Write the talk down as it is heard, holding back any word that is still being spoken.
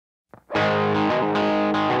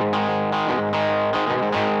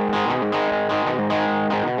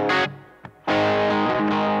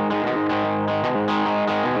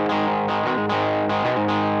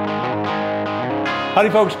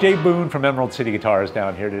Howdy folks, Jay Boone from Emerald City Guitars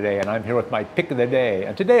down here today, and I'm here with my pick of the day.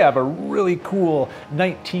 And today I have a really cool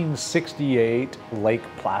 1968 Lake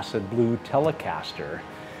Placid Blue Telecaster.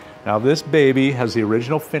 Now this baby has the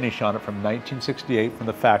original finish on it from 1968 from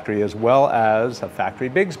the factory, as well as a factory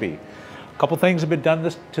Bigsby. A couple things have been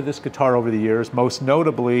done to this guitar over the years. Most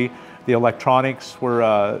notably, the electronics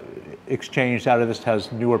were exchanged out of this. It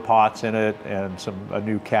has newer pots in it and a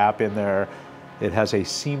new cap in there. It has a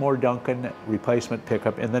Seymour Duncan replacement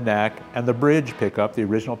pickup in the neck, and the bridge pickup, the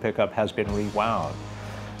original pickup, has been rewound.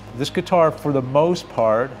 This guitar, for the most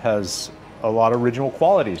part, has a lot of original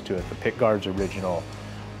qualities to it. The pickguard's original,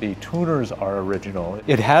 the tuners are original.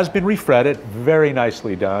 It has been refretted, very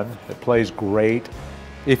nicely done. It plays great.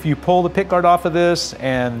 If you pull the pickguard off of this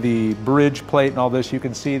and the bridge plate and all this, you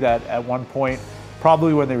can see that at one point,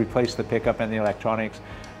 probably when they replaced the pickup and the electronics,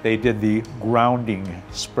 they did the grounding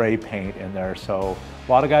spray paint in there. So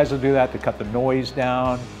a lot of guys will do that to cut the noise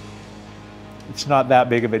down. It's not that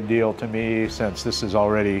big of a deal to me since this has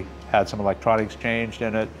already had some electronics changed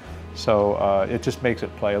in it. So it just makes it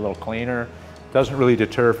play a little cleaner. Doesn't really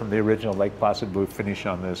deter from the original Lake Placid Blue finish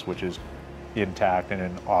on this, which is intact and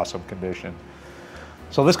in awesome condition.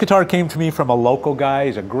 So this guitar came to me from a local guy.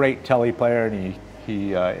 He's a great Tele player, and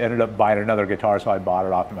he ended up buying another guitar, so I bought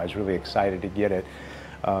it off him. I was really excited to get it.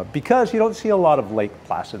 Because you don't see a lot of Lake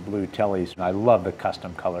Placid Blue Teles, and I love the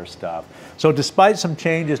custom color stuff. So despite some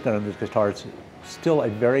changes done on this guitar, it's still a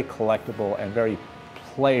very collectible and very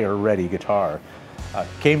player-ready guitar.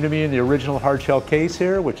 Came to me in the original hardshell case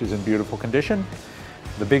here, which is in beautiful condition.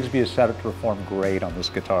 The Bigsby is set up to perform great on this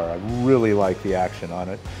guitar. I really like the action on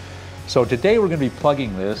it. So today we're going to be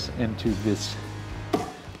plugging this into this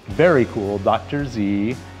very cool Dr.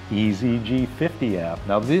 Z EZG-50 amp.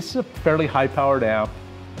 Now this is a fairly high-powered amp.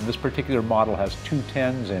 And this particular model has two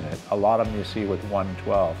 10s in it. A lot of them you see with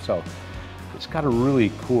 112. So it's got a really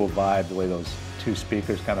cool vibe, the way those two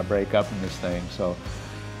speakers kind of break up in this thing. So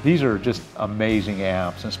these are just amazing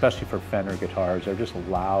amps, and especially for Fender guitars. They're just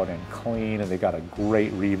loud and clean, and they got a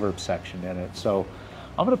great reverb section in it. So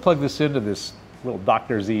I'm going to plug this into this little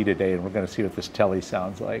Dr. Z today, and we're going to see what this Tele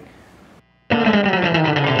sounds like.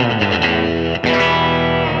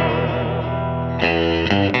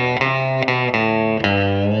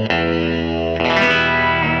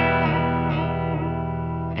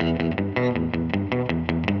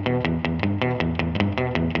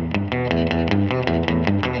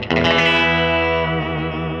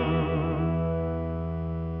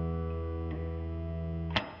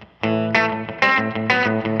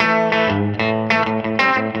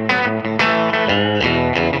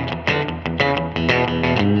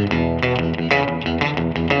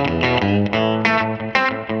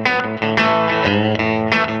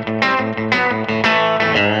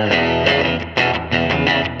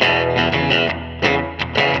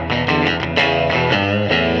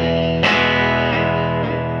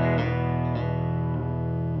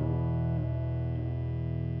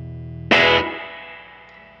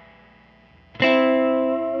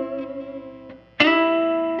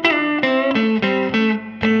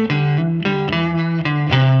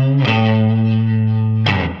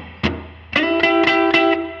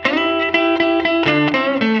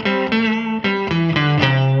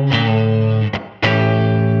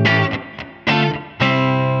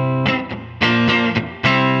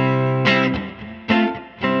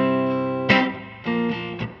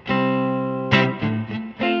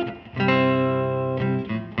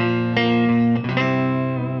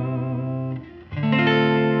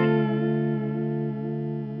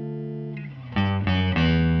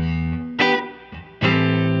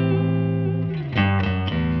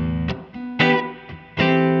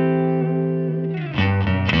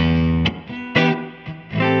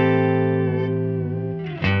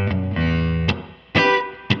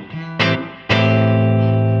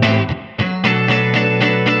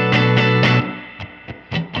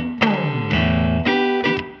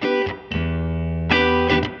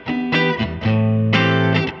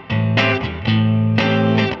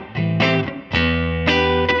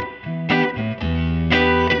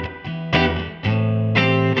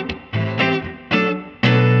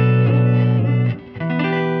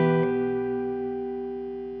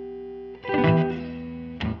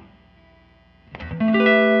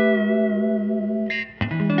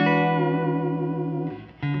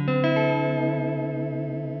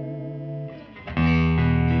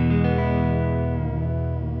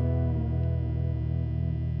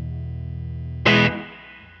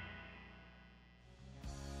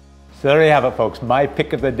 So there you have it, folks. My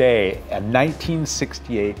pick of the day, a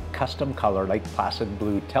 1968 custom color Lake Placid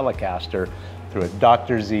Blue Telecaster through a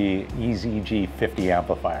Dr. Z EZG-50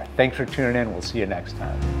 amplifier. Thanks for tuning in. We'll see you next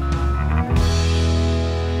time.